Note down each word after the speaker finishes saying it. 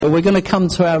We're going to come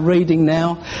to our reading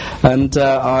now, and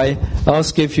I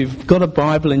ask if you've got a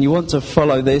Bible and you want to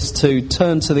follow this to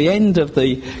turn to the end of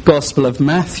the Gospel of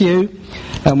Matthew,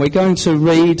 and we're going to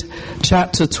read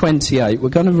chapter 28. We're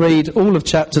going to read all of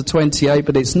chapter 28,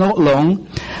 but it's not long,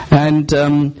 and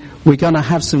we're going to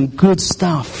have some good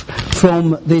stuff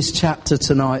from this chapter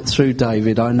tonight through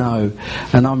David, I know,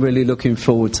 and I'm really looking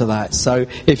forward to that. So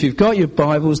if you've got your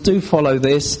Bibles, do follow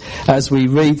this as we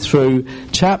read through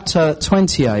chapter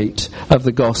 28 of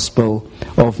the Gospel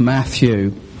of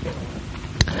Matthew.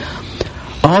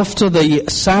 After the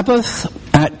Sabbath,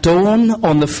 at dawn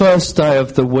on the first day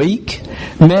of the week,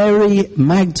 Mary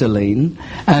Magdalene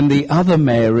and the other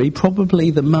Mary, probably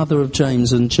the mother of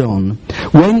James and John,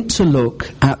 went to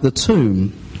look at the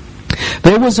tomb.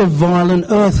 There was a violent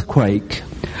earthquake,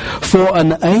 for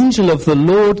an angel of the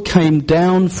Lord came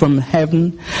down from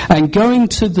heaven and going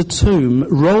to the tomb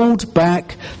rolled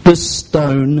back the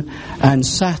stone and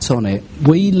sat on it.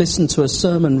 We listened to a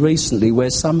sermon recently where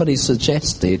somebody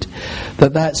suggested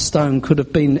that that stone could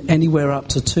have been anywhere up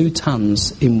to 2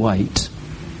 tons in weight.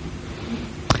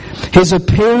 His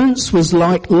appearance was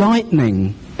like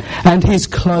lightning and his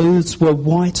clothes were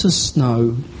white as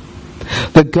snow.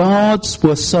 The guards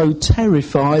were so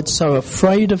terrified, so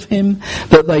afraid of him,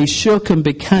 that they shook and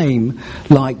became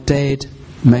like dead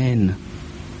men.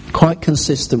 Quite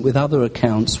consistent with other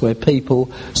accounts where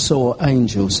people saw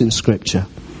angels in Scripture.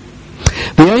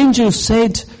 The angel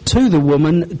said to the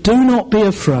woman, "Do not be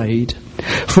afraid,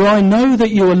 for I know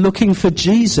that you are looking for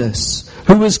Jesus,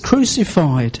 who was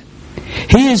crucified.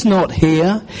 He is not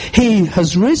here. He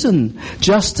has risen,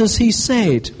 just as he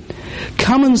said.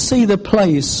 Come and see the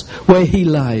place where he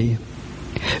lay.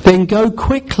 Then go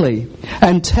quickly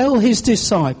and tell his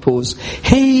disciples,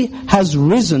 he has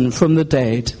risen from the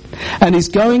dead and is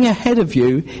going ahead of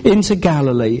you into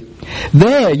Galilee.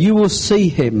 There you will see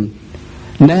him.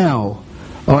 Now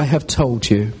I have told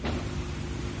you."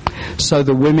 So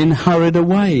the women hurried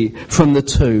away from the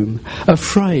tomb,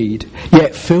 afraid,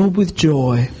 yet filled with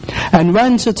joy, and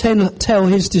ran to tell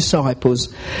his disciples.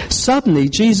 Suddenly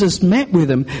Jesus met with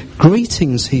them.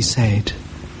 "Greetings," he said.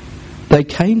 They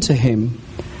came to him,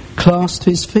 clasped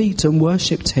his feet and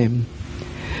worshipped him.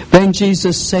 Then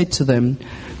Jesus said to them,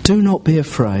 "Do not be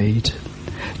afraid.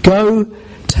 Go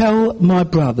tell my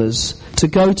brothers to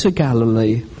go to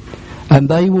Galilee, and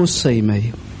they will see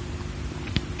me."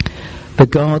 The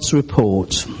guards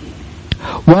report.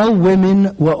 While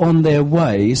women were on their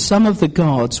way, some of the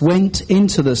guards went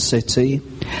into the city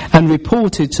and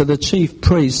reported to the chief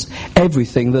priests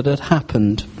everything that had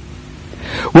happened.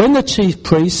 When the chief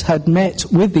priests had met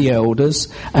with the elders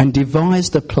and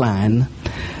devised a plan,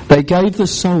 they gave the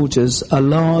soldiers a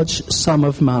large sum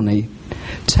of money,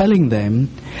 telling them,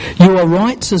 "You are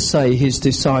right to say his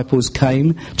disciples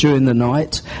came during the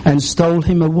night and stole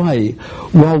him away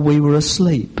while we were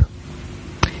asleep.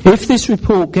 If this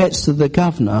report gets to the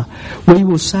governor, we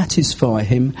will satisfy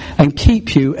him and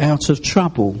keep you out of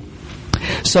trouble."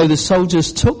 So the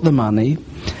soldiers took the money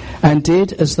and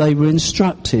did as they were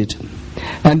instructed.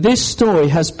 And this story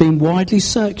has been widely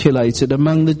circulated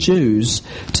among the Jews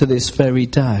to this very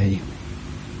day.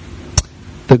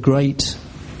 The Great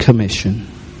Commission.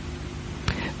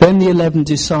 Then the 11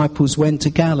 disciples went to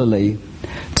Galilee,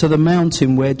 to the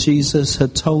mountain where Jesus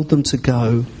had told them to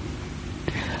go.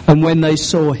 And when they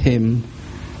saw him,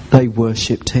 they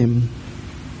worshipped him.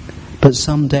 But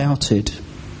some doubted.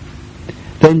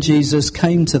 Then Jesus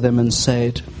came to them and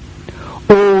said,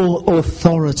 "All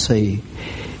authority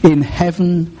in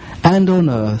heaven and on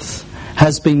earth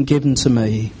has been given to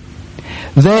me.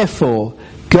 Therefore,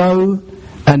 go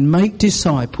and make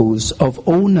disciples of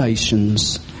all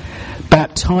nations,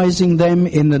 baptizing them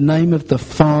in the name of the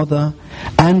Father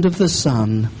and of the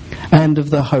Son and of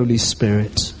the Holy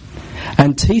Spirit,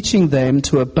 and teaching them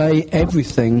to obey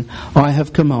everything I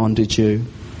have commanded you.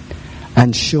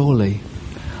 And surely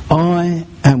I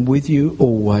am with you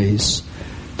always,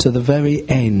 to the very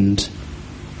end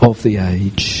of the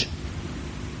age."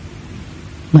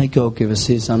 May God give us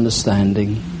his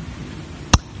understanding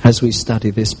as we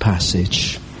study this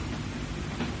passage.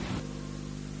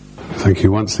 Thank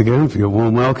you once again for your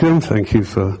warm welcome. Thank you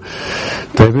for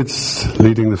David's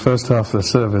leading the first half of the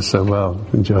service so well.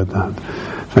 Enjoyed that.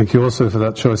 Thank you also for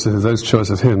those choice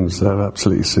of hymns. They're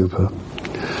absolutely super.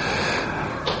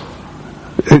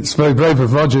 It's very brave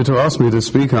of Roger to ask me to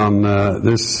speak on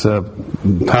this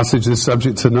passage, this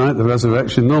subject tonight, the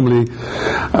resurrection. Normally,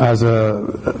 as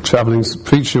a travelling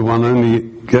preacher, one only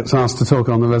gets asked to talk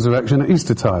on the resurrection at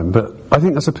Easter time, but I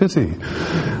think that's a pity.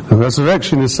 The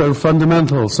resurrection is so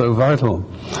fundamental, so vital,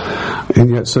 and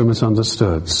yet so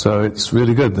misunderstood. So it's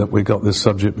really good that we got this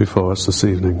subject before us this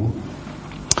evening.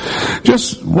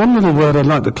 Just one little word I'd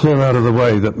like to clear out of the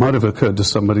way that might have occurred to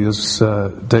somebody as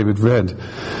David read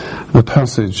the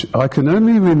passage. I can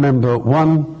only remember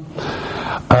one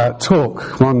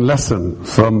lesson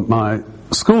from my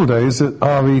school days at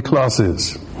RE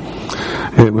classes.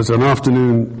 It was an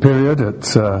afternoon period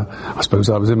at, I suppose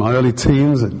I was in my early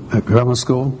teens at grammar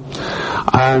school.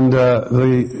 And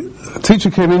the teacher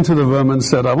came into the room and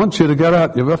said, I want you to get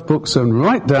out your rough books and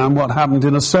write down what happened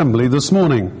in assembly this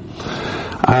morning.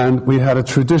 And we had a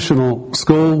traditional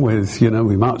school with,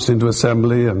 we marched into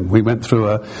assembly and we went through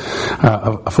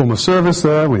a form of service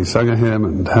there. We sang a hymn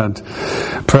and had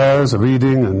prayers, a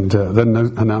reading, and then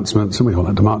announcements, and we all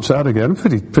had to march out again.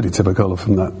 Pretty typical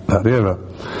from that era.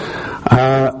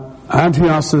 And he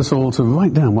asked us all to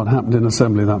write down what happened in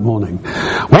assembly that morning.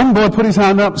 One boy put his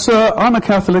hand up, Sir, I'm a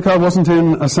Catholic, I wasn't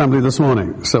in assembly this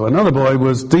morning. So another boy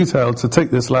was detailed to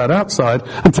take this lad outside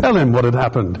and tell him what had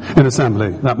happened in assembly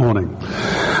that morning.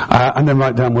 And then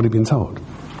write down what he'd been told.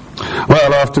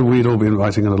 Well, after we'd all been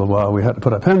writing a little while, we had to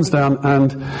put our pens down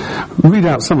and read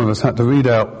out, some of us had to read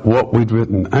out what we'd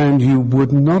written. And you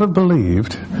would not have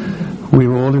believed we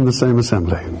were all in the same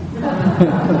assembly.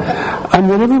 And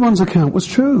then everyone's account was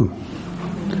true.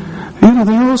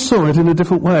 They all saw it in a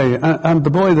different way. And the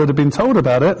boy that had been told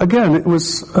about it, again, it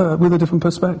was with a different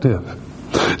perspective.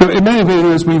 Now, it may have been,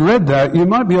 as we read that, you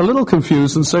might be a little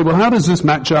confused and say, well, how does this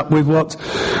match up with what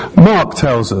Mark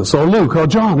tells us, or Luke, or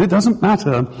John? It doesn't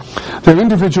matter. They're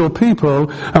individual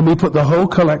people, and we put the whole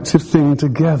collective thing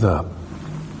together.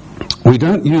 We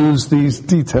don't use these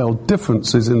detailed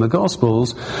differences in the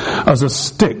Gospels as a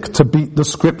stick to beat the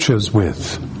Scriptures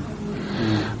with.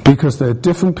 Because they're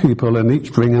different people and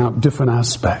each bring out different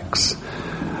aspects.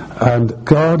 And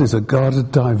God is a God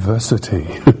of diversity.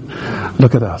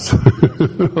 Look at us.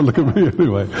 Look at me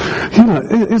anyway.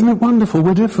 Isn't it wonderful?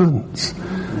 We're different.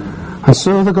 And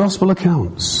so are the Gospel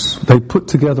accounts. They put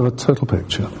together a total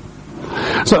picture.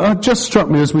 So it just struck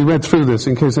me as we read through this,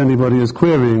 in case anybody is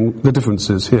querying the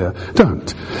differences here.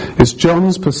 Don't. It's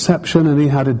John's perception, and he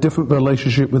had a different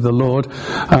relationship with the Lord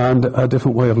and a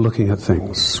different way of looking at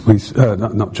things.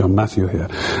 Not John, Matthew here.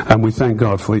 And we thank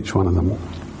God for each one of them.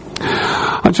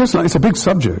 It's a big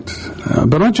subject,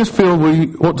 but I just feel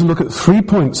we ought to look at 3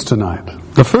 points tonight.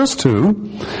 The first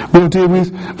two we'll deal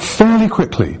with fairly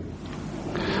quickly.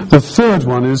 The third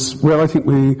one is where I think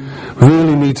we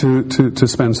really need to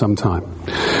spend some time.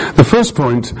 The first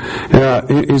point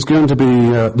is going to be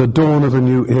the dawn of a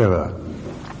new era.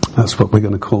 That's what we're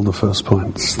going to call the first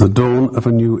point. The dawn of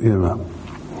a new era.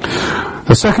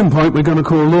 The second point we're going to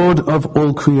call Lord of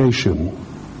all creation.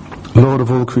 Lord of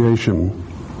all creation.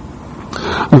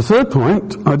 The third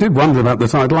point, I did wonder about the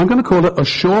title, I'm going to call it A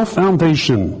Sure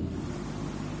Foundation.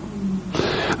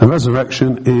 The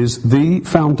resurrection is the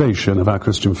foundation of our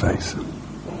Christian faith.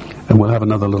 And we'll have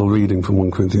another little reading from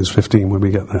 1 Corinthians 15 when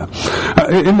we get there.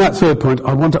 In that third point,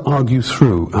 I want to argue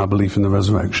through our belief in the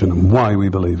resurrection and why we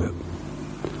believe it.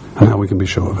 And how we can be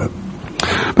sure of it.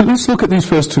 But let's look at these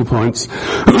first 2 points.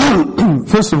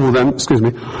 First of all then,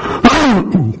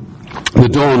 the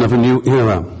dawn of a new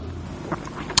era.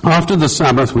 After the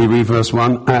Sabbath, we read verse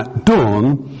 1, at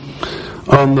dawn,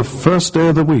 on the first day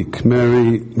of the week,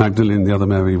 Mary Magdalene, the other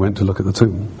Mary, went to look at the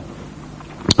tomb.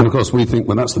 And of course we think,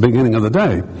 well, that's the beginning of the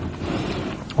day.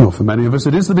 Well, for many of us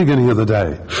it is the beginning of the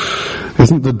day.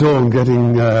 Isn't the dawn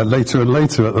getting later and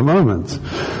later at the moment?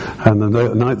 And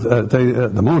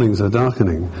the mornings are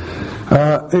darkening.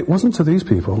 It wasn't to these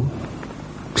people.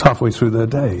 It's halfway through their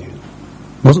day.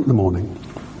 It wasn't the morning.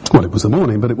 Well, it was the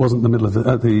morning, but it wasn't the middle of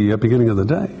the beginning of the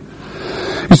day.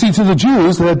 You see, to the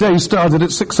Jews, their day started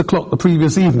at 6 o'clock the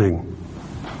previous evening.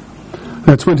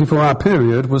 Their 24-hour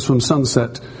period was from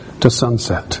sunset to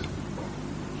sunset.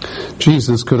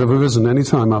 Jesus could have arisen any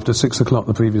time after 6 o'clock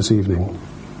the previous evening.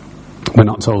 We're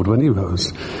not told when he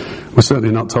rose. We're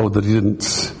certainly not told that he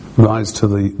didn't rise to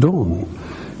the dawn.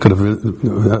 Could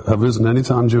have risen any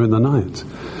time during the night.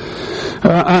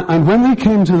 And when they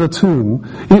came to the tomb,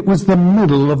 it was the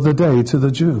middle of the day to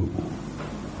the Jew.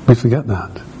 We forget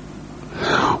that.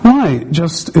 Why,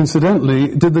 just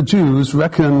incidentally, did the Jews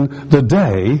reckon the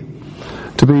day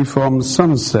to be from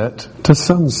sunset to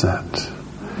sunset?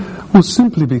 Well,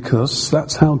 simply because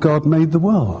that's how God made the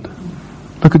world.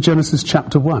 Look at Genesis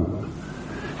chapter 1.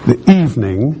 The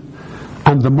evening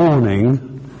and the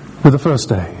morning were the first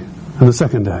day, and the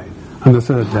second day, and the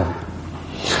third day.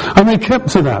 And they kept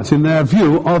to that in their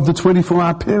view of the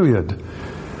 24-hour period.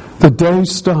 The day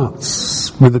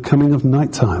starts with the coming of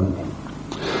nighttime.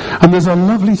 And there's a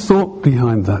lovely thought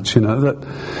behind that,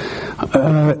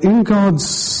 that in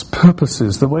God's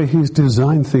purposes, the way he's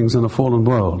designed things in a fallen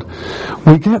world,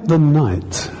 we get the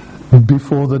night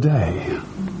before the day.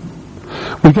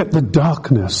 We get the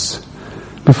darkness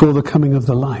before the coming of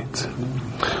the light.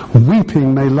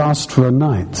 Weeping may last for a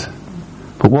night,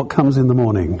 but what comes in the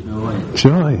morning?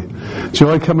 Joy.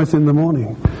 Joy cometh in the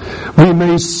morning. We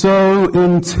may sow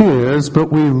in tears,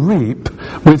 but we reap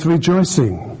with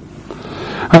rejoicing.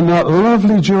 And that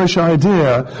lovely Jewish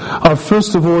idea of,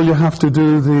 first of all, you have to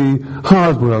do the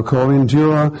hard work or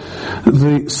endure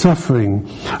the suffering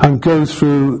and go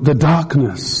through the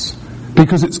darkness,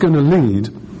 because it's going to lead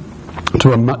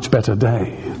to a much better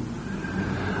day.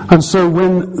 And so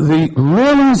when the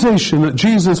realization that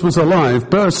Jesus was alive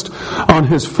burst on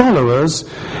his followers,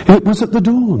 it was at the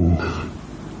dawn.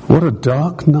 What a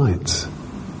dark night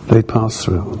they passed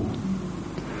through.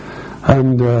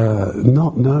 And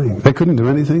not knowing. They couldn't do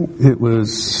anything. It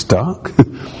was dark.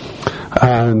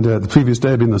 And the previous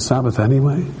day had been the Sabbath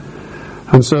anyway.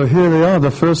 And so here they are, the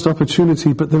first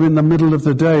opportunity, but they're in the middle of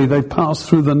the day. They've passed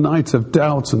through the night of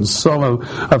doubt and sorrow,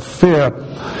 of fear.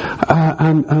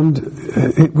 And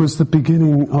it was the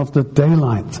beginning of the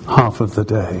daylight half of the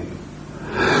day.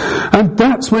 And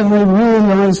that's when they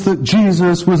realized that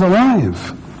Jesus was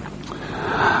alive.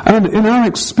 And in our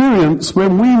experience,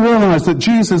 when we realize that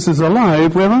Jesus is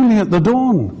alive, we're only at the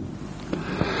dawn.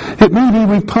 It may be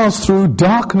we've passed through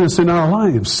darkness in our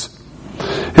lives.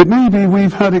 It may be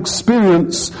we've had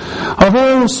experience of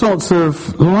all sorts of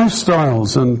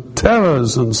lifestyles and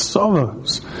terrors and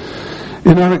sorrows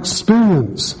in our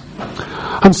experience.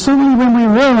 And suddenly when we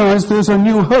realize there's a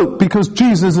new hope because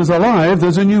Jesus is alive,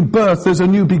 there's a new birth, there's a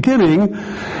new beginning,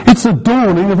 it's the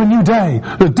dawning of a new day,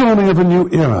 the dawning of a new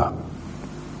era.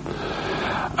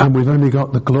 And we've only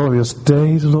got the glorious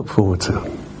day to look forward to.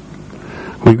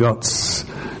 We've got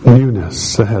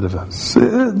newness ahead of us.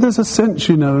 There's a sense,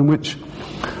 in which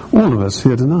all of us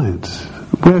here tonight,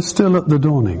 we're still at the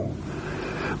dawning.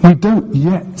 We don't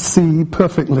yet see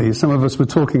perfectly. Some of us were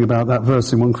talking about that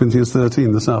verse in 1 Corinthians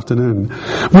 13 this afternoon.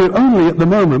 We're only at the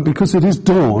moment, because it is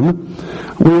dawn,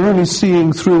 we're only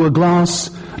seeing through a glass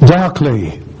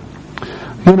darkly.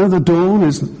 The dawn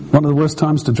is one of the worst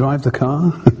times to drive the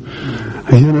car.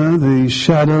 The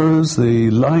shadows, the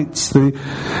lights, you're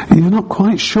not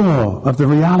quite sure of the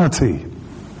reality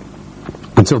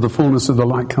until the fullness of the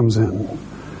light comes in.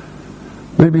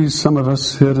 Maybe some of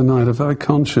us here tonight are very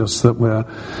conscious that we're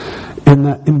in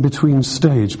that in-between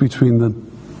stage between the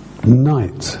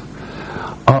night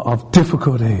of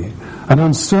difficulty and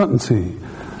uncertainty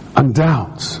and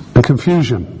doubt and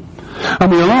confusion.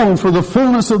 And we long for the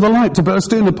fullness of the light to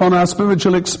burst in upon our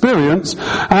spiritual experience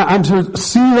and to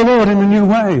see the Lord in a new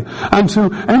way and to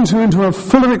enter into a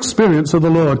fuller experience of the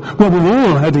Lord. Well, we're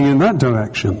all heading in that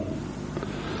direction.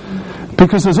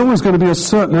 Because there's always going to be a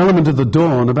certain element of the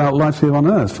dawn about life here on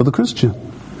earth for the Christian.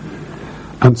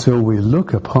 Until we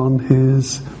look upon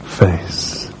his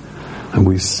face and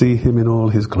we see him in all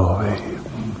his glory.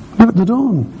 We're at the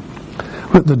dawn.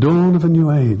 We're at the dawn of a new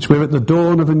age. We're at the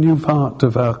dawn of a new part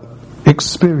of our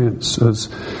experience as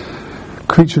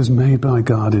creatures made by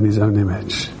God in his own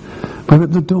image. We're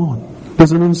at the dawn.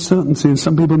 There's an uncertainty, and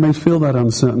some people may feel that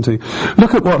uncertainty.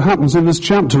 Look at what happens in this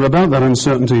chapter about that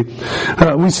uncertainty.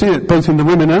 We see it both in the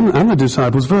women and the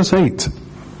disciples. Verse 8.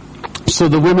 So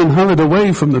the women hurried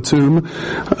away from the tomb.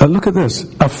 Look at this.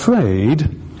 Afraid,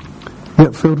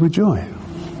 yet filled with joy.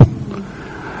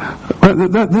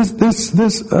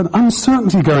 There's an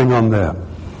uncertainty going on there.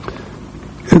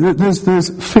 There's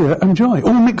fear and joy,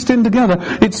 all mixed in together.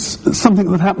 It's something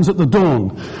that happens at the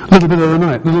dawn, a little bit of the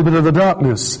night, a little bit of the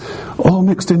darkness, all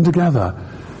mixed in together.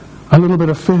 A little bit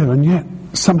of fear, and yet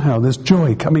somehow there's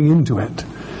joy coming into it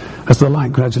as the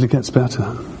light gradually gets better.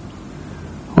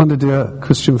 I wonder, dear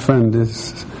Christian friend,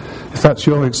 if that's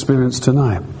your experience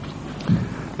tonight.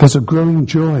 There's a growing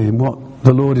joy in what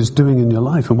the Lord is doing in your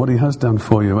life and what he has done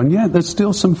for you, and yet there's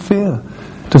still some fear.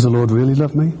 Does the Lord really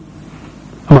love me?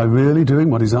 Am I really doing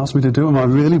what he's asked me to do? Am I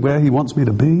really where he wants me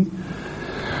to be?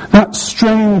 That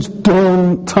strange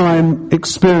dawn time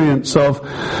experience of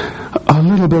a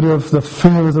little bit of the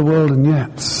fear of the world and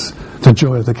yet the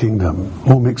joy of the kingdom,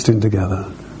 all mixed in together.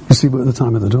 You see, we're at the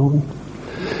time of the dawn.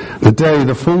 The day,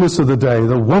 the fullness of the day,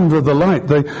 the wonder of the light,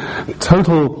 the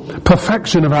total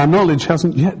perfection of our knowledge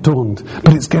hasn't yet dawned,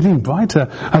 but it's getting brighter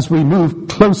as we move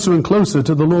closer and closer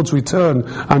to the Lord's return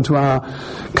and to our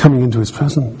coming into his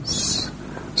presence.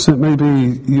 So it may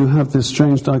be you have this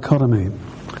strange dichotomy.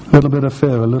 A little bit of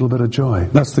fear, a little bit of joy.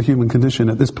 That's the human condition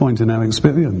at this point in our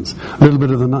experience. A little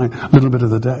bit of the night, a little bit of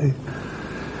the day.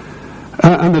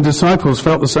 And the disciples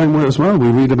felt the same way as well. We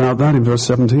read about that in verse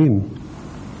 17.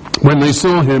 When they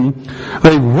saw him,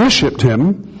 they worshipped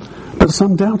him, but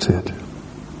some doubted.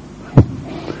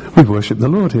 We've worshipped the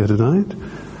Lord here tonight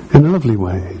in a lovely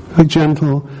way. very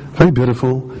gentle, very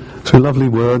beautiful, through lovely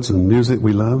words and music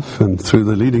we love, and through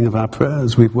the leading of our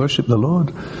prayers we've worshipped the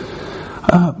Lord.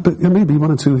 But there may be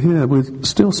one or two here with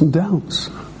still some doubts.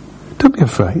 Don't be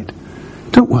afraid.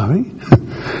 Don't worry.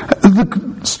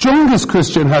 The strongest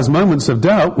Christian has moments of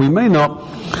doubt. We may not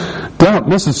doubt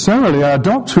necessarily our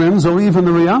doctrines or even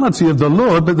the reality of the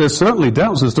Lord, but there's certainly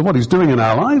doubts as to what He's doing in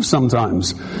our lives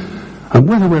sometimes, and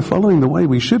whether we're following the way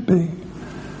we should be.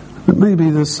 But maybe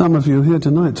there's some of you here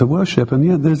tonight to worship, and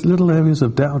yet there's little areas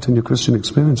of doubt in your Christian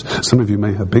experience. Some of you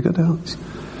may have bigger doubts.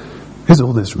 Is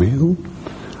all this real?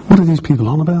 What are these people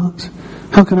on about?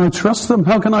 How can I trust them?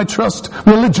 How can I trust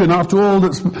religion after all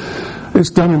that's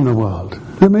done in the world?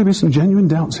 There may be some genuine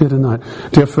doubts here tonight.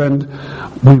 Dear friend,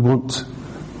 we want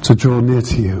to draw near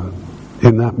to you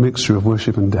in that mixture of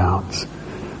worship and doubt,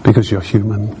 because you're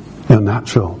human, you're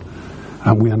natural,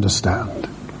 and we understand.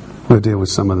 We'll deal with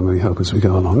some of them, we hope, as we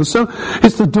go along. And so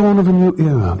it's the dawn of a new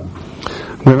era.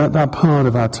 We're at that part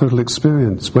of our total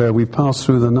experience where we've passed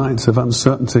through the nights of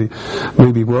uncertainty,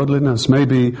 maybe worldliness,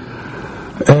 maybe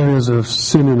areas of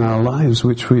sin in our lives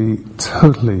which we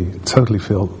totally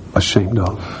feel ashamed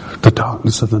of, the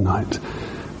darkness of the night.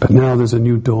 But now there's a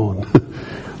new dawn.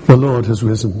 The Lord has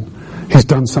risen. He's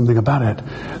done something about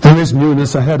it. There is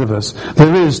newness ahead of us.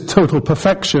 There is total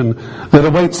perfection that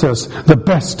awaits us. The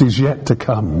best is yet to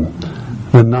come.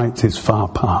 The night is far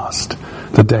past.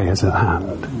 The day is at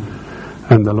hand.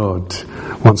 And the Lord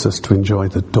wants us to enjoy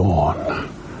the dawn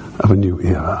of a new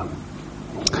era.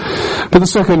 But the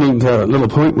second little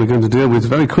point we're going to deal with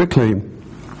very quickly,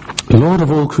 Lord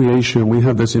of all creation, we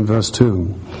have this in verse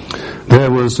 2.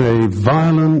 There was a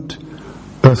violent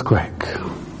earthquake.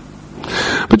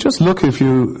 But just look, if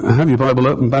you have your Bible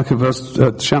open, back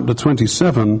at chapter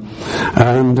 27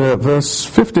 and verse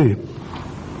 50.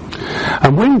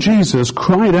 And when Jesus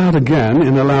cried out again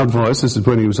in a loud voice, this is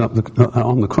when he was up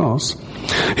on the cross,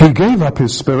 he gave up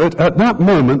his spirit. At that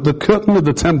moment, the curtain of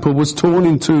the temple was torn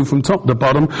in two from top to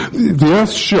bottom. The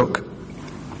earth shook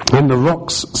and the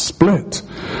rocks split.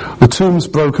 The tombs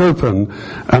broke open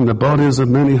and the bodies of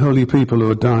many holy people who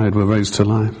had died were raised to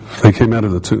life. They came out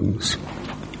of the tombs.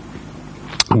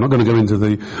 I'm not going to go into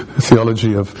the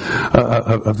theology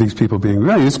of these people being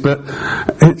raised, but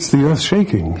it's the earth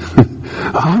shaking.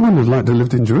 I wouldn't have liked to have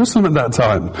lived in Jerusalem at that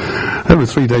time. There were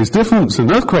 3 days difference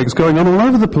and earthquakes going on all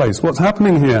over the place. What's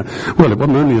happening here? Well, it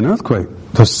wasn't only an earthquake.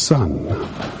 The sun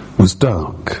was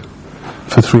dark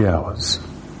for 3 hours.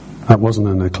 That wasn't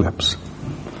an eclipse.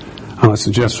 And I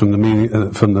suggest from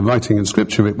the writing in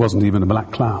Scripture, it wasn't even a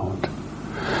black cloud.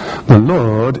 The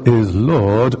Lord is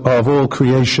Lord of all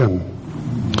creation.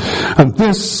 And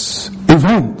this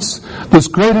event, this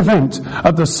great event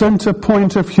at the center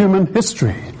point of human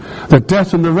history, the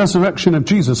death and the resurrection of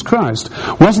Jesus Christ,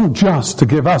 wasn't just to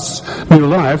give us new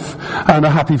life and a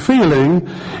happy feeling.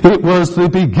 It was the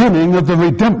beginning of the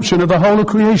redemption of the whole of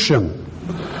creation.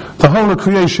 The whole of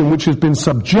creation which has been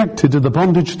subjected to the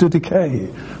bondage to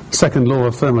decay. Second law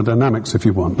of thermodynamics, if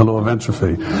you want, the law of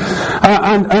entropy.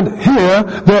 And here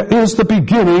there is the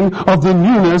beginning of the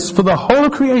newness for the whole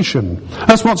of creation.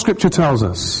 That's what Scripture tells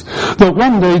us. That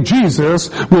one day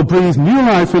Jesus will breathe new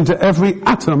life into every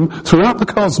atom throughout the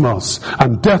cosmos,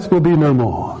 and death will be no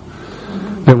more.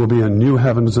 There will be a new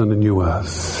heavens and a new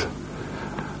earth.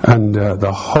 And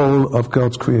the whole of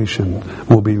God's creation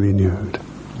will be renewed.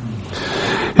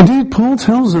 Indeed, Paul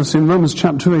tells us in Romans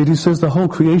chapter 8, he says the whole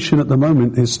creation at the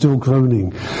moment is still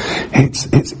groaning. It's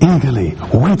eagerly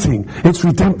waiting. It's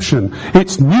redemption.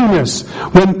 It's newness.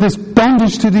 When this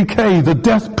bondage to decay, the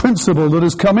death principle that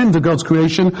has come into God's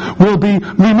creation, will be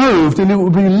removed and it will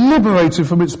be liberated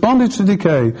from its bondage to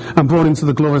decay and brought into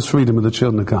the glorious freedom of the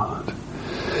children of God.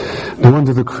 No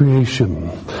wonder the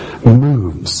creation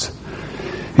moves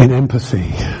in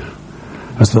empathy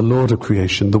as the Lord of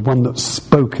creation, the one that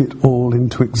spoke it all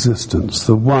into existence,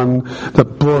 the one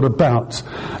that brought about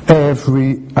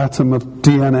every atom of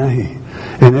DNA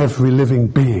in every living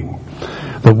being,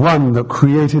 the one that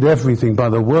created everything by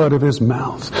the word of his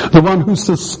mouth, the one who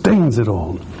sustains it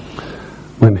all,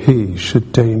 when he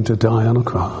should deign to die on a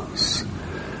cross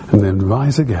and then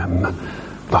rise again,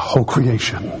 the whole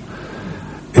creation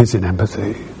is in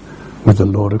empathy with the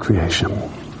Lord of creation.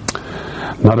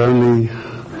 Not only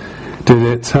did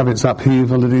it have its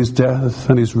upheaval at his death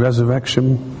and his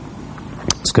resurrection,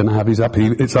 it's going to have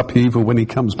its upheaval when he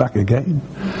comes back again.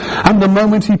 And the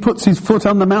moment he puts his foot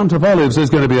on the Mount of Olives,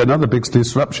 there's going to be another big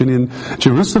disruption in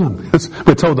Jerusalem.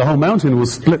 We're told the whole mountain will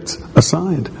split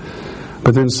aside.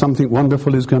 But then something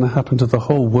wonderful is going to happen to the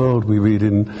whole world, we read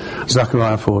in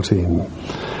Zechariah 14.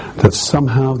 that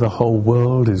somehow the whole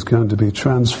world is going to be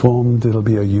transformed. It'll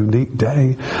be a unique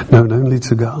day known only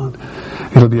to God.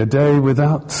 It'll be a day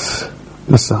without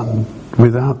the sun,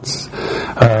 without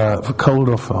cold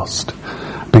or frost,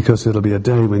 because it'll be a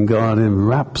day when God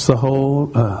enwraps the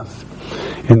whole earth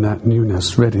in that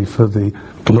newness, ready for the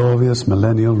glorious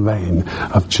millennial reign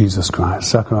of Jesus Christ.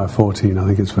 Zechariah 14, I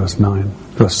think it's verse 9,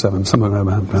 verse 7, somewhere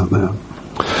around about there.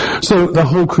 So the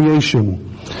whole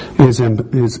creation is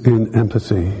in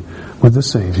empathy with the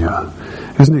Saviour.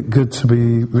 Isn't it good to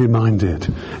be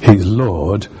reminded He's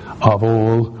Lord of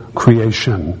all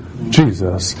creation?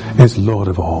 Jesus is Lord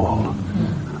of all.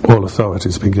 All authority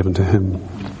has been given to Him.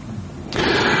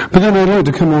 But then I'd like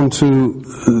to come on to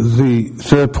the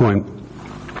third point,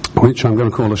 which I'm going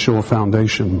to call a sure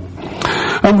foundation.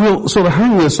 And we'll sort of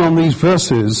hang this on these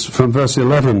verses from verse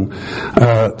 11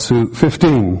 to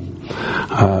 15.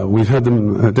 We've had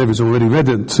them, David's already read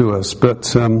it to us,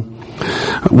 but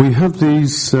we have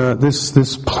these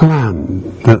this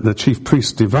plan that the chief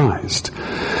priest devised,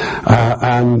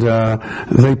 and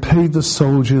they paid the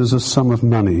soldiers a sum of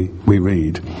money, we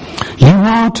read. You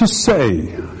are to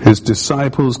say, his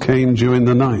disciples came during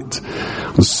the night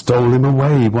and stole him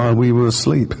away while we were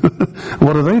asleep.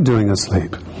 What are they doing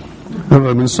asleep? The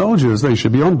Roman soldiers, they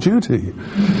should be on duty.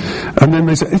 And then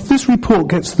they say, if this report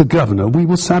gets to the governor, we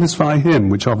will satisfy him,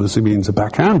 which obviously means a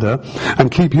backhander, and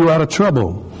keep you out of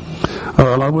trouble. Oh,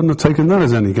 well, I wouldn't have taken that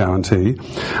as any guarantee.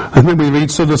 And then we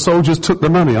read, so the soldiers took the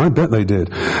money. I bet they did.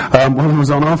 While it was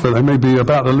on offer, they may be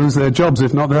about to lose their jobs,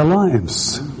 if not their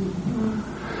lives.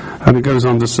 And it goes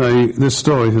on to say, this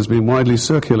story has been widely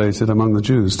circulated among the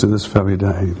Jews to this very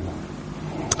day.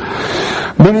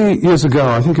 Many years ago,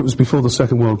 I think it was before the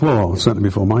Second World War, certainly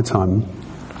before my time,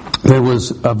 there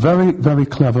was a very, very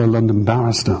clever London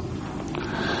barrister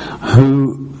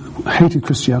who hated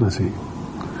Christianity.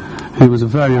 He was a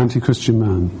very anti-Christian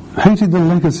man, hated the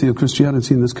legacy of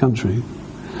Christianity in this country,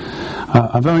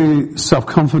 a very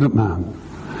self-confident man.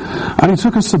 And he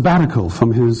took a sabbatical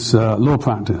from his law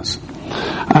practice,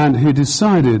 and he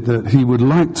decided that he would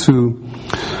like to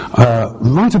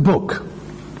write a book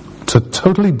to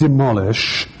totally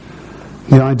demolish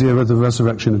the idea of the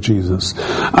resurrection of Jesus.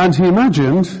 And he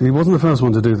imagined, he wasn't the first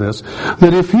one to do this,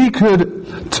 that if he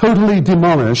could totally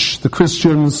demolish the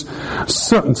Christians'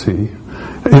 certainty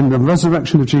in the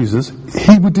resurrection of Jesus,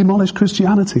 he would demolish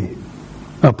Christianity.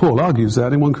 Now, Paul argues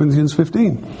that in 1 Corinthians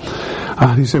 15.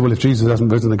 And he said, well, if Jesus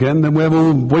hasn't risen again, then we're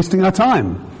all wasting our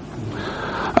time.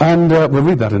 And we'll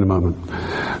read that in a moment.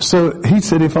 So he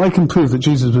said, if I can prove that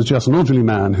Jesus was just an ordinary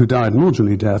man who died an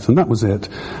ordinary death, and that was it,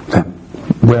 then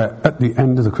we're at the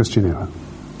end of the Christian era.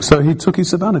 So he took his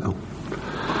sabbatical.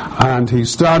 And he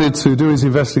started to do his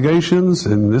investigations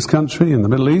in this country, in the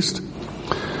Middle East.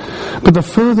 But the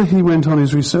further he went on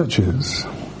his researches,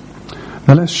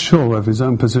 the less sure of his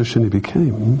own position he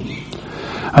became,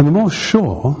 and the more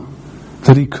sure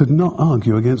that he could not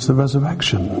argue against the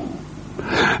resurrection.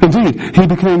 Indeed, he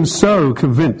became so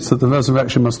convinced that the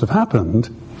resurrection must have happened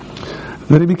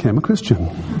that he became a Christian,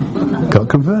 got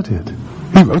converted.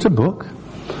 He wrote a book.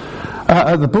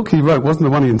 The book he wrote wasn't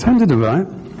the one he intended to write.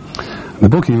 The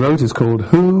book he wrote is called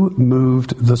Who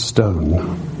Moved the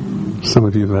Stone? Some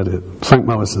of you have read it. Frank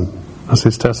Morrison. That's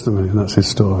his testimony, that's his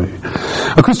story.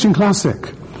 A Christian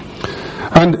classic.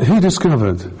 And he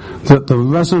discovered that the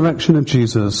resurrection of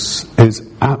Jesus is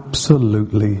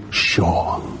absolutely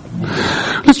sure.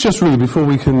 Let's just read, before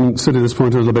we can sit at this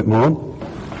point a little bit more,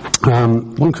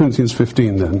 1 Corinthians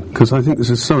 15 then, because I think this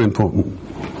is so important.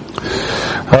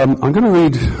 I'm going to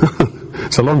read,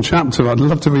 it's a long chapter, I'd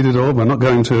love to read it all, but I'm not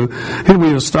going to. Here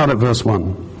we will start at verse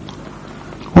 1.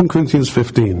 1 Corinthians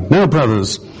 15. Now,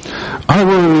 brothers, I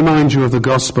want to remind you of the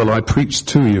gospel I preached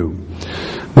to you,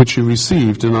 which you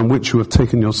received and on which you have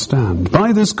taken your stand.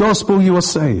 By this gospel you are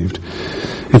saved,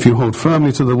 if you hold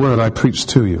firmly to the word I preached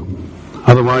to you.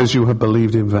 Otherwise you have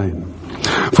believed in vain.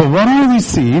 For what I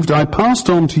received I passed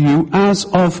on to you as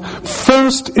of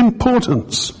first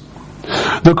importance,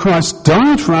 that Christ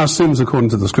died for our sins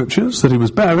according to the Scriptures, that he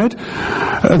was buried,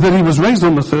 that he was raised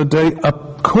on the third day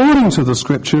according to the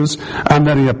Scriptures, and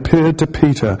that he appeared to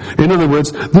Peter. In other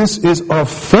words, this is of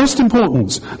first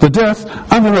importance, the death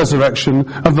and the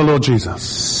resurrection of the Lord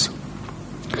Jesus.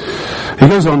 He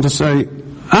goes on to say,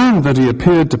 and that he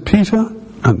appeared to Peter,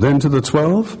 and then to the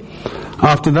 12.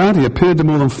 After that, he appeared to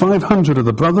more than 500 of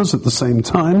the brothers at the same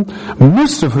time,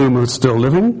 most of whom are still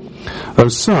living, though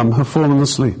some have fallen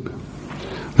asleep.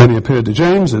 Then he appeared to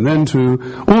James, and then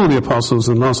to all the apostles,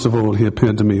 and last of all he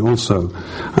appeared to me also,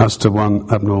 as to one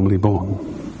abnormally born.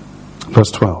 Verse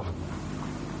 12.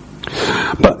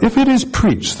 But if it is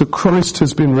preached that Christ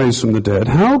has been raised from the dead,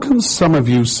 how can some of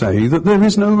you say that there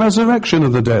is no resurrection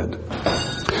of the dead?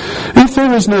 If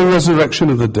there is no resurrection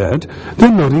of the dead,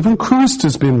 then not even Christ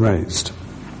has been raised.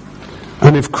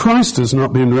 And if Christ has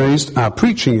not been raised, our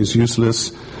preaching is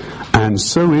useless, and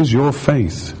so is your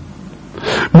faith.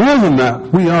 More than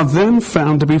that, we are then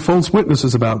found to be false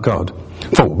witnesses about God.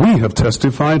 For we have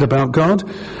testified about God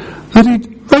that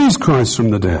he raised Christ from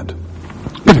the dead.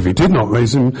 But if he did not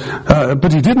raise him,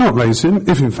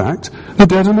 if in fact the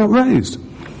dead are not raised.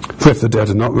 For if the dead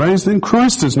are not raised, then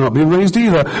Christ has not been raised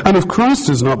either. And if Christ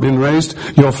has not been raised,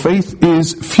 your faith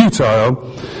is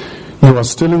futile. You are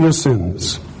still in your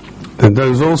sins. Then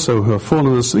those also who have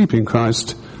fallen asleep in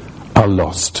Christ are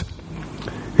lost.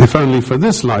 If only for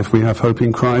this life we have hope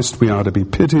in Christ, we are to be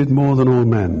pitied more than all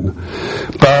men.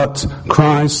 But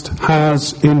Christ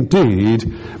has indeed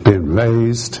been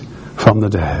raised from the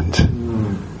dead.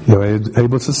 You're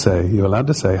able to say, you're allowed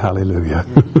to say hallelujah.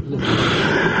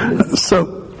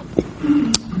 So,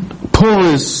 Paul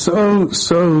is so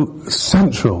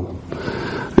central.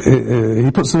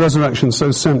 He puts the resurrection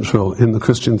so central in the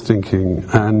Christian thinking,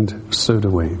 and so do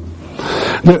we.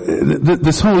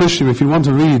 This whole issue, if you want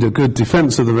to read a good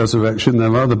defense of the resurrection, there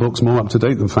are other books more up to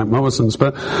date than Frank Morrison's,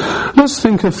 but let's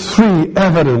think of 3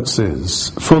 evidences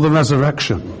for the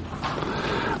resurrection.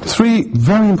 3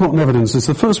 very important evidences.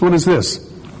 The first one is this: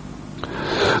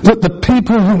 that the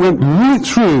people who went right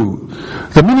through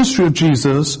the ministry of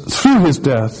Jesus, through his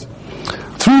death,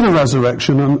 through the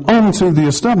resurrection, and on to the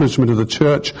establishment of the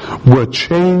church, were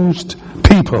changed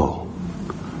people.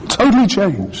 Totally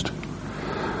changed.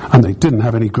 And they didn't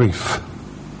have any grief.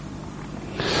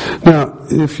 Now,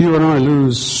 if you and I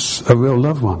lose a real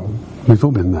loved one, we've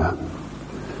all been there.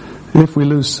 If we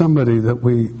lose somebody that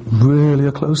we really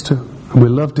are close to and we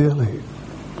love dearly,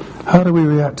 how do we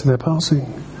react to their passing?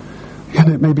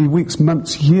 And it may be weeks,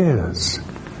 months, years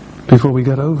before we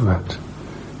get over it.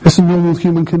 It's a normal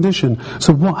human condition.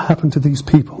 So what happened to these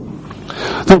people?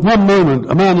 That one moment,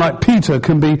 a man like Peter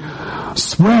can be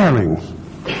swearing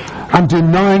and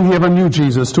denying he ever knew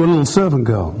Jesus to a little servant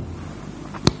girl.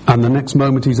 And the next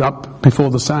moment he's up before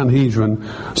the Sanhedrin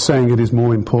saying it is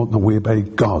more important that we obey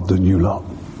God than you lot.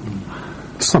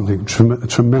 Something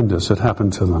tremendous had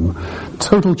happened to them.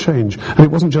 Total change. And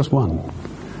it wasn't just one.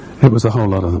 It was a whole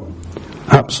lot of them.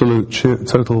 Absolute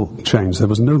total change. There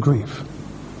was no grief.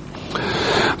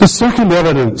 The second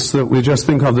evidence that we just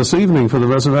think of this evening for the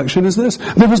resurrection is this: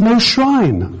 there was no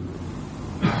shrine.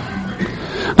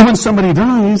 And when somebody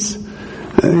dies,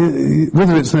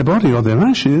 whether it's their body or their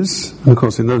ashes, and of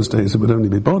course in those days it would only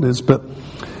be bodies, but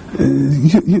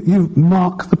you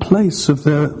mark the place of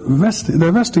their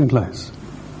resting place.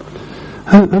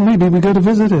 And maybe we go to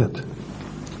visit it.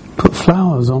 Put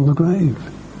flowers on the grave.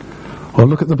 Or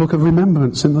look at the Book of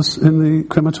Remembrance in the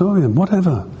crematorium,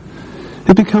 whatever.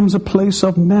 It becomes a place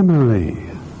of memory.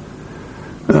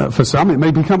 For some, it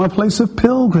may become a place of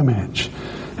pilgrimage.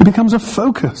 It becomes a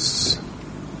focus.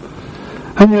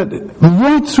 And yet,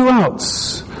 right throughout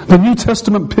the New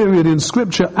Testament period in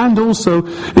Scripture, and also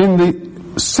in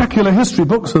the secular history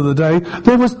books of the day,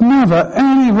 there was never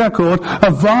any record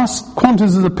of vast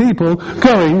quantities of people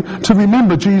going to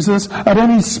remember Jesus at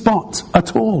any spot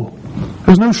at all.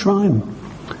 There was no shrine.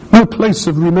 No place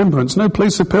of remembrance, no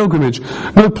place of pilgrimage,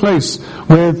 no place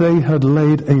where they had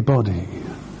laid a body.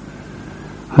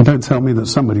 And don't tell me that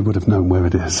somebody would have known where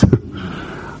it is.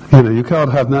 You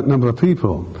can't have that number of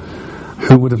people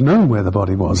who would have known where the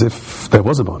body was if there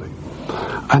was a body.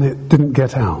 And it didn't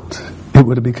get out. It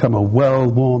would have become a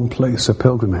well-worn place of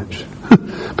pilgrimage.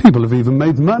 People have even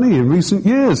made money in recent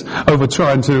years over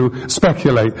trying to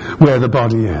speculate where the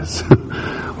body is.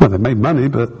 Well, they've made money,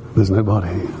 but there's no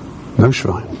body. No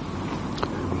shrine.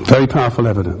 Very powerful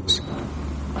evidence.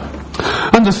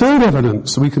 And the third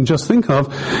evidence we can just think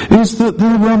of is that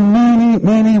there were many,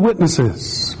 many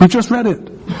witnesses. We just read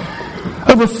it.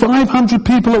 Over 500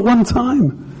 people at one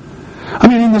time. I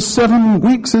mean, in the 7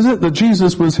 weeks, is it, that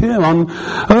Jesus was here on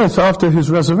earth after his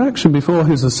resurrection, before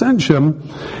his ascension,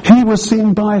 he was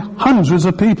seen by hundreds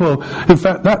of people. In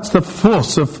fact, that's the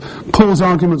force of Paul's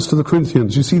arguments to the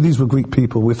Corinthians. You see, these were Greek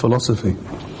people with philosophy.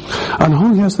 And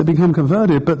oh yes, they become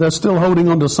converted, but they're still holding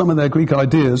on to some of their Greek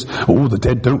ideas. Oh, the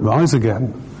dead don't rise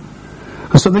again.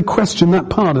 And so they question that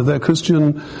part of their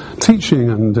Christian teaching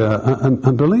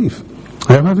and belief.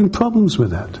 They're having problems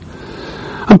with that.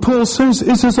 And Paul says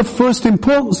it is of first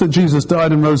importance that Jesus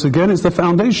died and rose again. It's the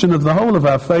foundation of the whole of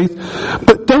our faith.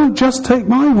 But don't just take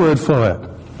my word for it.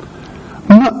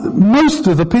 Most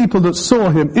of the people that saw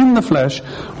him in the flesh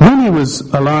when he was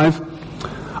alive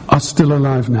are still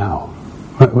alive now.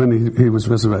 When he was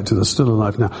resurrected, are still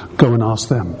alive now. Go and ask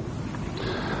them.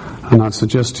 And I'd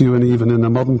suggest to you, and even in a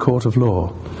modern court of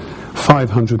law,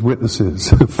 500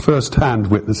 witnesses, first-hand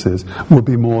witnesses, would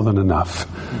be more than enough.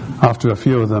 After a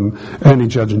few of them, any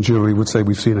judge and jury would say,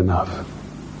 we've seen enough.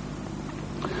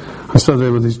 And so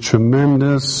there were these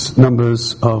tremendous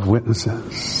numbers of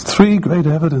witnesses. 3 great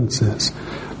evidences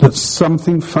that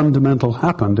something fundamental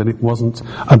happened, and it wasn't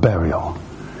a burial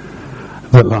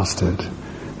that lasted.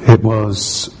 It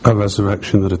was a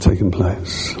resurrection that had taken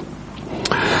place.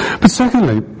 But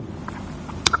secondly,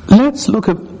 let's look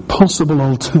at possible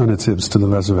alternatives to the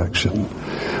resurrection.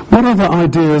 What other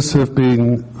ideas have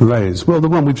been raised? Well, the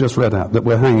one we just read out, that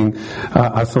we're hanging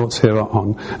our thoughts here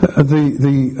on.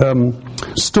 The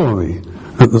story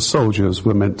that the soldiers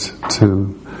were meant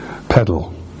to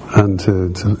peddle and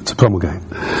to promulgate.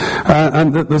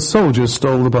 And that the soldiers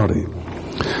stole the body.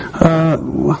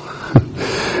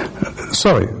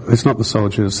 Sorry, it's not the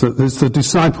soldiers. It's the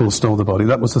disciples stole the body.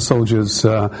 That was the soldiers'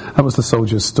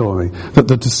 story. That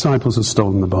the disciples had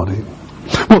stolen the body.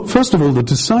 Well, first of all, the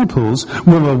disciples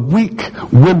were a weak,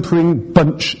 whimpering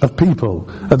bunch of people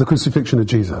at the crucifixion of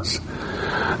Jesus.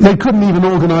 They couldn't even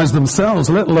organize themselves,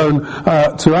 let alone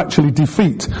to actually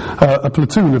defeat a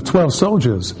platoon of 12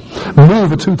 soldiers,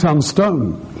 move a 2-ton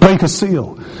stone, break a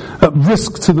seal, at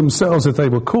risk to themselves if they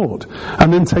were caught,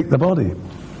 and then take the body.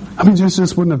 I mean,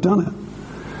 Jesus wouldn't have done it.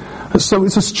 So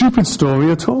it's a stupid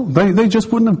story at all. They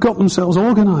just wouldn't have got themselves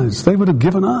organized. They would have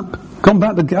given up, gone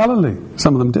back to Galilee.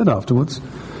 Some of them did afterwards.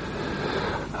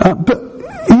 But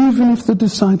even if the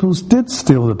disciples did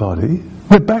steal the body,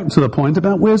 we're back to the point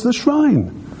about where's the shrine?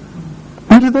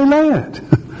 Where did they lay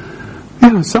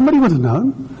it? Somebody would have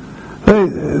known.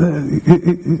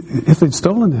 If they'd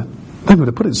stolen it, they would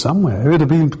have put it somewhere. It would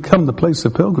have become the place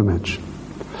of pilgrimage.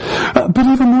 But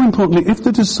even more importantly, if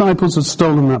the disciples had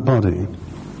stolen that body,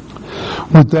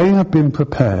 would they have been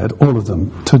prepared, all of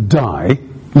them, to die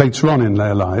later on in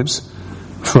their lives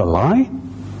for a lie?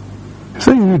 If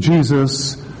they knew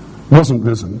Jesus wasn't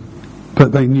risen,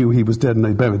 but they knew he was dead and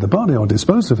they buried the body or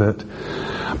disposed of it,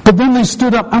 but then they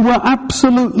stood up and were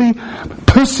absolutely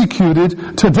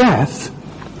persecuted to death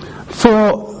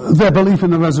for their belief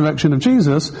in the resurrection of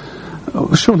Jesus,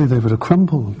 surely they would have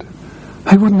crumbled.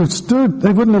 They wouldn't have stood.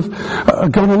 They wouldn't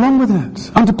have gone along with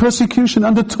it. Under persecution,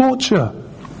 under torture.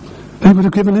 They would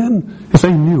have given in if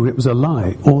they knew it was a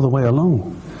lie all the way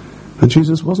along. That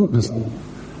Jesus wasn't risen.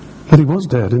 That he was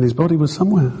dead and his body was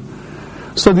somewhere.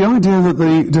 So the idea that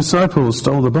the disciples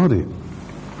stole the body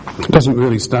doesn't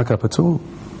really stack up at all.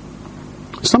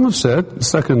 Some have said, the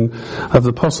second of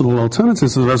the possible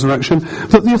alternatives to the resurrection,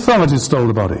 that the authorities stole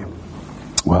the body.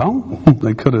 Well,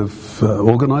 they could have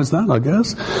organized that, I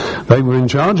guess. They were in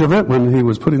charge of it when he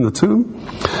was put in the tomb.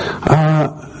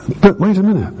 But wait a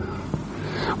minute.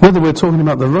 Whether we're talking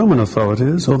about the Roman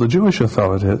authorities or the Jewish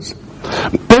authorities,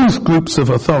 both groups of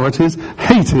authorities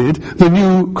hated the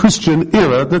new Christian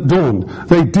era that dawned.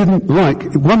 They didn't like,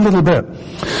 one little bit,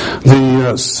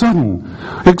 the sudden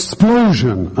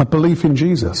explosion of belief in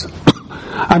Jesus.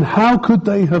 And how could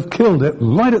they have killed it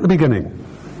right at the beginning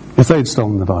if they'd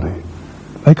stolen the body?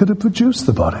 They could have produced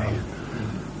the body.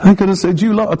 They could have said,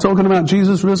 you lot are talking about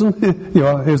Jesus risen? Here you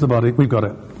are, here's the body, we've got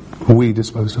it. We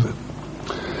disposed of it.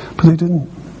 But they didn't.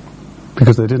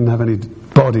 Because they didn't have any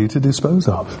body to dispose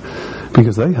of.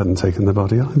 Because they hadn't taken the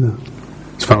body either.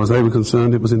 As far as they were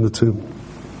concerned, it was in the tomb.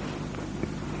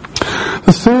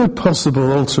 The third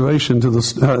possible alteration to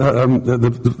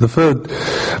the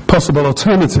third possible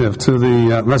alternative to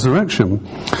the resurrection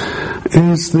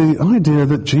is the idea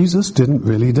that Jesus didn't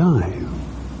really die.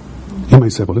 You may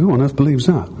say, well, who on earth believes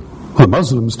that? Well,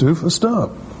 Muslims do, for a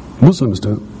start. Muslims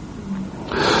do.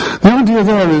 The idea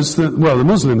there is that, well, the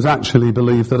Muslims actually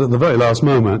believe that at the very last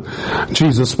moment,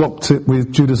 Jesus swapped it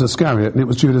with Judas Iscariot, and it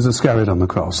was Judas Iscariot on the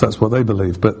cross. That's what they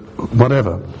believe, but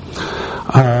whatever.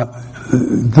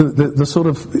 The sort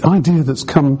of idea that's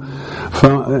come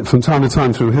from time to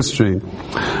time through history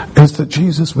is that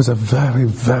Jesus was a very,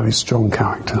 very strong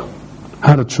character,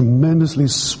 had a tremendously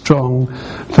strong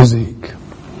physique.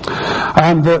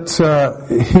 And that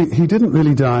he didn't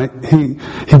really die. He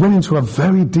went into a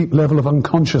very deep level of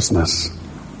unconsciousness.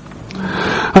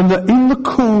 And that in the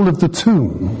cool of the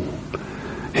tomb,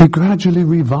 he gradually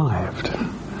revived.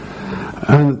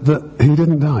 And that he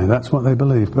didn't die. That's what they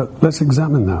believe. But let's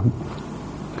examine them.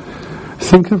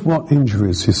 Think of what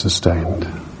injuries he sustained.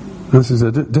 This is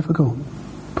difficult.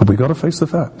 But we've got to face the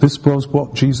fact. This was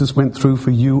what Jesus went through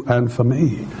for you and for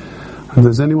me. And if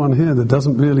there's anyone here that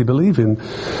doesn't really believe in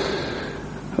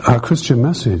our Christian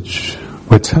message,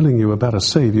 we're telling you about a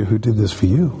Saviour who did this for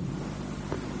you.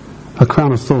 A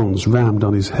crown of thorns rammed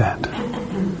on his head.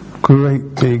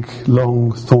 Great big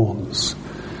long thorns.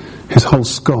 his whole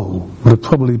skull would have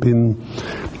probably been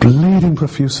bleeding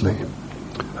profusely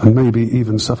and maybe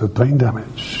even suffered brain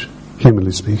damage,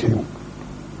 humanly speaking.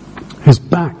 His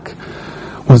back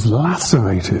was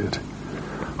lacerated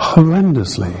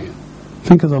horrendously.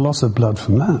 Think of the loss of blood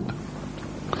from that.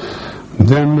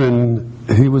 Then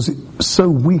when he was so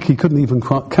weak he couldn't even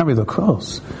carry the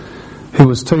cross, he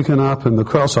was taken up, and the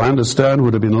cross, I understand,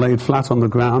 would have been laid flat on the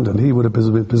ground, and he would have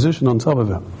been positioned on top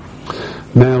of it.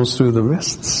 Nails through the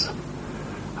wrists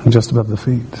and just above the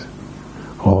feet.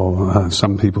 Or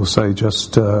some people say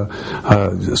just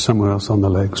somewhere else on the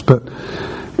legs. But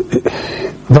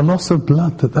the loss of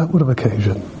blood that would have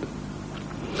occasioned.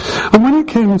 And when it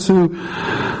came to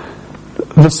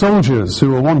the soldiers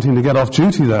who were wanting to get off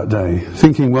duty that day,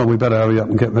 thinking, well, we better hurry up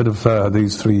and get rid of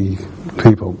these 3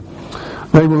 people,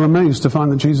 they were amazed to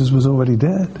find that Jesus was already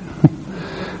dead.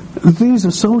 These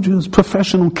are soldiers,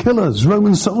 professional killers,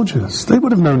 Roman soldiers. They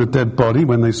would have known a dead body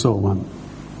when they saw one.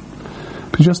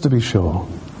 But just to be sure,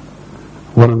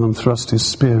 one of them thrust his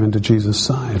spear into Jesus'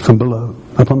 side from below,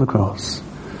 up on the cross.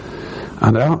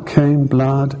 And out came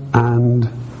blood and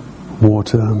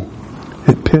water.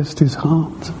 It pierced his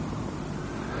heart.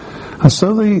 And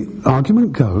so the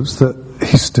argument goes that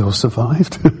he still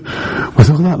survived with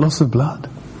all that loss of blood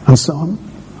and so on.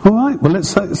 All right, well, let's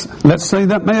say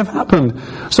that may have happened.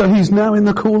 So he's now in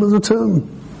the cool of the tomb.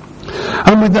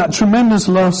 And with that tremendous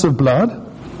loss of blood,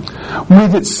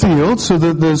 with it sealed so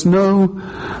that there's no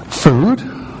food,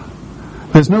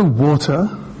 there's no water,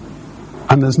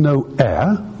 and there's no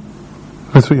air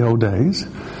for 3 whole days,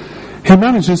 he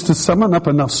manages to summon up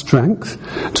enough strength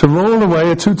to roll away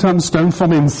a 2-ton stone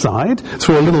from inside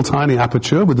through a little tiny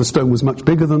aperture, where the stone was much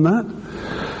bigger than that,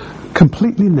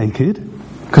 completely naked,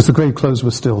 because the grave clothes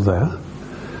were still there,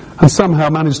 and somehow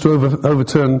managed to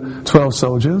overturn 12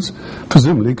 soldiers,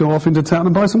 presumably go off into town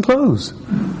and buy some clothes.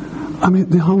 I mean,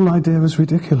 the whole idea is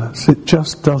ridiculous. It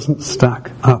just doesn't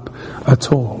stack up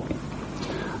at all.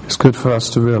 It's good for us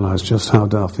to realize just how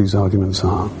daft these arguments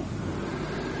are.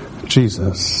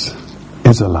 Jesus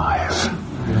is alive.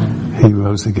 He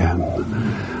rose again.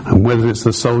 And whether it's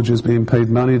the soldiers being paid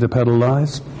money to peddle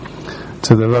lies,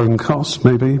 to their own cost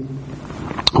maybe,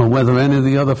 or whether any of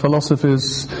the other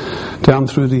philosophers down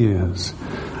through the years,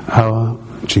 our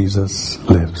Jesus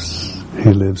lives.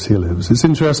 He lives, he lives. It's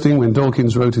interesting, when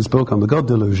Dawkins wrote his book on the God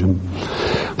delusion,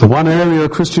 the one area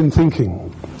of Christian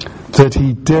thinking that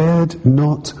he dared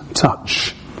not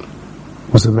touch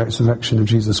was the resurrection of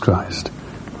Jesus Christ.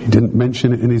 He didn't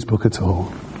mention it in his book at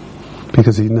all,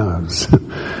 because he knows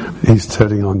he's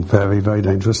treading on very, very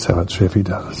dangerous territory if he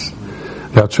does.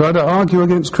 They'll try to argue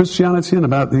against Christianity and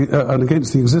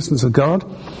against the existence of God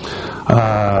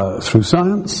through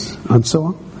science and so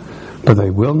on, but they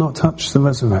will not touch the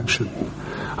resurrection.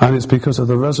 And it's because of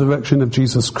the resurrection of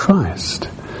Jesus Christ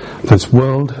this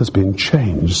world has been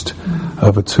changed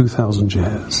over 2,000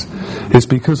 years. It's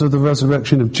because of the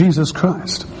resurrection of Jesus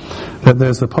Christ that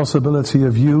there's the possibility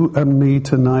of you and me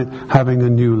tonight having a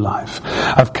new life,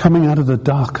 of coming out of the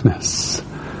darkness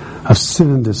of sin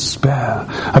and despair,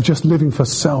 of just living for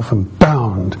self and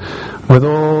bound with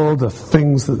all the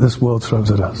things that this world throws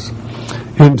at us,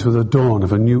 into the dawn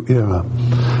of a new era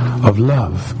of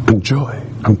love and joy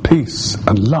and peace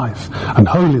and life and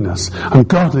holiness and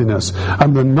godliness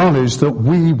and the knowledge that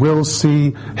we will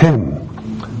see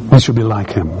him. We shall be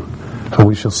like him, for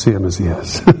we shall see him as he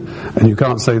is. And you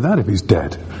can't say that if he's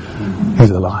dead. He's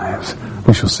alive.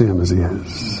 We shall see him as he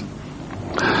is.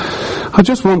 I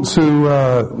just want to,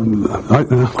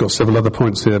 I've got several other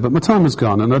points here, but my time has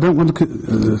gone and I don't want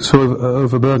to sort of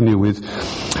overburden you with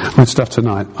stuff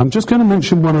tonight. I'm just going to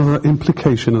mention one other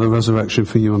implication of the resurrection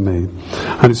for you and me,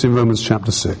 and it's in Romans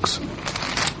chapter 6.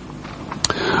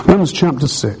 Romans chapter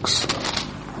 6.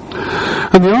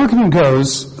 And the argument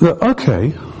goes that,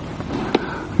 okay,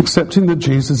 accepting that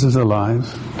Jesus is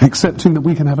alive, accepting that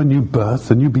we can have a new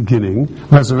birth, a new beginning,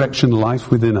 resurrection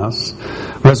life within us,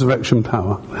 resurrection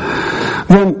power,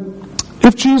 then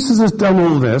if Jesus has done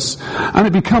all this and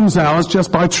it becomes ours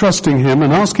just by trusting him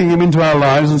and asking him into our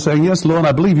lives and saying, yes, Lord,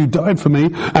 I believe you died for me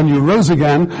and you rose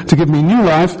again to give me new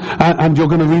life, and you're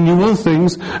going to renew all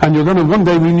things, and you're going to one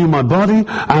day renew my body,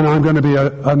 and I'm going to be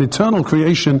an eternal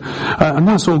creation, and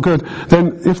that's all good,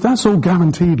 then if that's all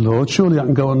guaranteed, Lord, surely I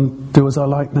can go and do as I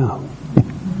like now.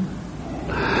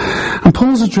 And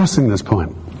Paul's addressing this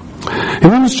point in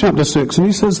Romans chapter 6, and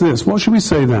he says this: what should we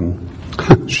say then?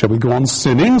 Shall we go on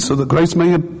sinning so that grace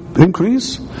may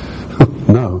increase?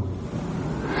 No.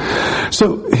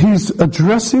 So he's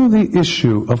addressing the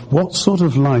issue of what sort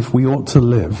of life we ought to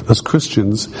live as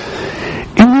Christians in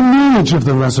the knowledge of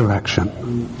the resurrection.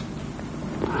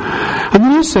 And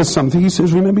then he says something. He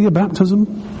says, remember your baptism?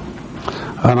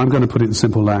 And I'm going to put it in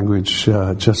simple language,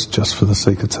 just for the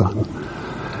sake of time.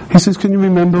 He says, can you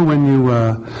remember when you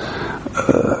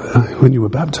were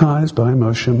baptized by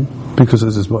immersion? Because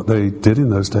this is what they did in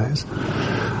those days.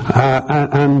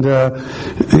 And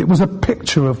it was a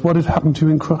picture of what had happened to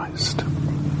you in Christ.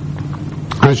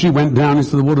 As you went down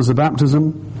into the waters of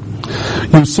baptism,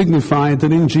 you signified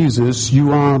that in Jesus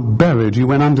you are buried. You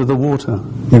went under the water.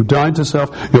 You died to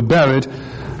self. You're buried.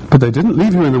 But they didn't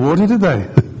leave you in the water, did they?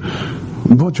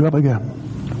 Brought you up again.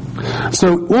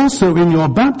 So also in your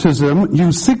baptism,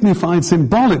 you signified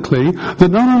symbolically that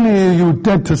not only are you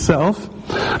dead to self,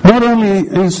 not only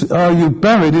are you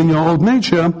buried in your old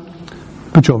nature,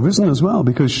 but you're risen as well,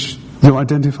 because you're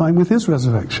identifying with his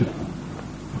resurrection.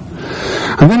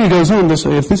 And then he goes on to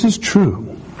say, if this is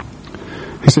true,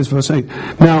 he says, verse 8,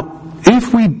 now,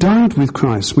 if we died with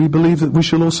Christ, we believe that we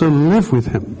shall also live with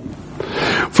him.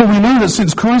 For we know that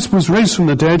since Christ was raised from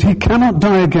the dead, he cannot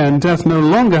die again. Death no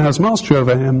longer has mastery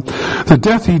over him. The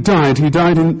death he died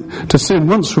to sin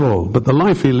once for all. But the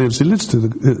life he lives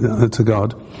to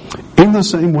God. In the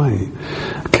same way,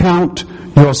 count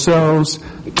yourselves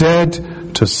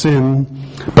dead to sin,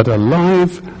 but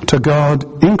alive to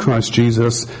God in Christ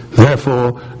Jesus.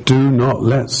 Therefore, do not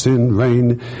let sin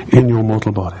reign in your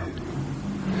mortal body.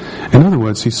 In other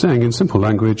words, he's saying in simple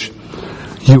language,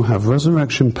 you have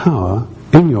resurrection power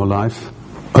in your life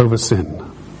over sin.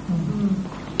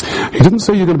 He didn't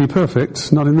say you're going to be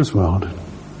perfect, not in this world.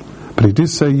 But he did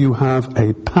say you have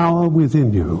a power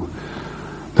within you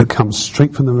that comes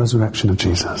straight from the resurrection of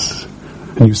Jesus.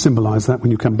 And you symbolize that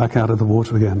when you come back out of the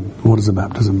water again, waters of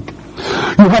baptism.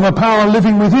 You have a power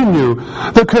living within you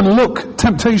that can look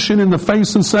temptation in the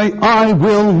face and say, I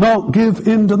will not give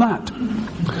in to that.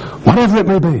 Whatever it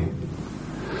may be.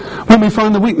 When we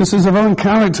find the weaknesses of our own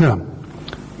character,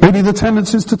 maybe the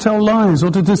tendencies to tell lies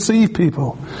or to deceive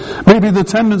people, maybe the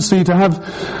tendency to have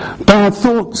bad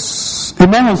thoughts,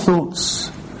 immoral thoughts,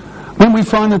 when we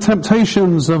find the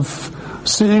temptations of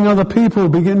seeing other people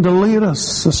begin to lead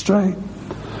us astray,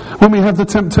 when we have the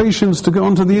temptations to go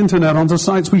onto the internet, onto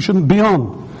sites we shouldn't be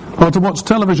on, or to watch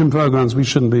television programs we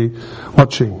shouldn't be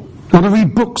watching, or to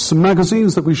read books and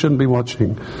magazines that we shouldn't be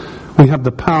watching, we have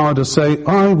the power to say,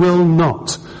 I will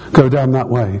not go down that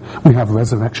way. We have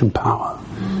resurrection power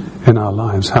in our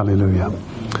lives. Hallelujah.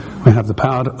 We have the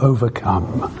power to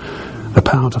overcome, the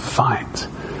power to fight,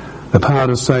 the power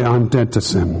to say, I'm dead to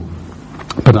sin,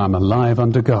 but I'm alive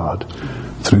under God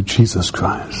through Jesus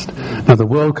Christ. Now the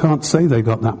world can't say they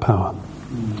got that power.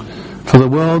 For the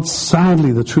world,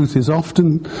 sadly, the truth is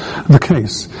often the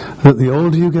case that the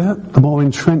older you get, the more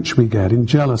entrenched we get in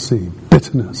jealousy,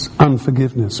 bitterness,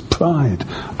 unforgiveness, pride,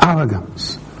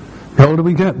 arrogance. The older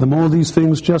we get, the more these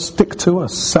things just stick to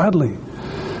us, sadly.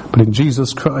 But in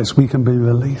Jesus Christ, we can be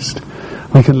released.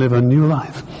 We can live a new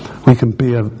life. We can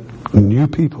be a new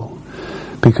people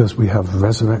because we have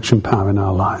resurrection power in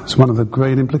our lives. One of the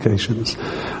great implications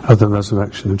of the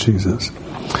resurrection of Jesus.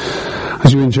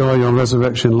 As you enjoy your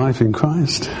resurrection life in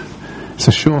Christ, it's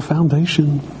a sure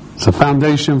foundation. It's a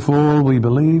foundation for all we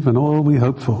believe and all we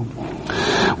hope for.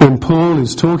 When Paul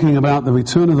is talking about the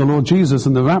return of the Lord Jesus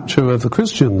and the rapture of the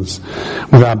Christians,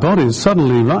 with our bodies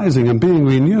suddenly rising and being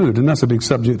renewed, and that's a big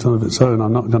subject of its own,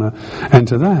 I'm not going to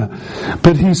enter there.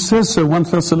 But he says so, 1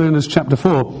 Thessalonians chapter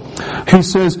 4, he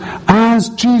says, as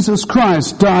Jesus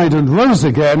Christ died and rose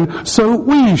again, so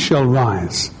we shall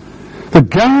rise. The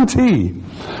guarantee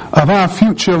of our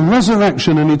future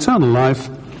resurrection and eternal life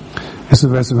is the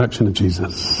resurrection of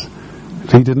Jesus.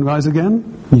 If he didn't rise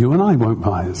again, you and I won't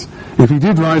rise. If he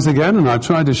did rise again, and I've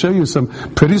tried to show you some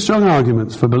pretty strong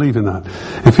arguments for believing that,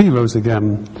 if he rose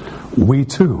again, we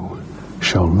too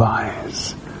shall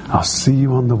rise. I'll see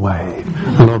you on the way.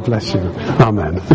 The Lord bless you. Amen.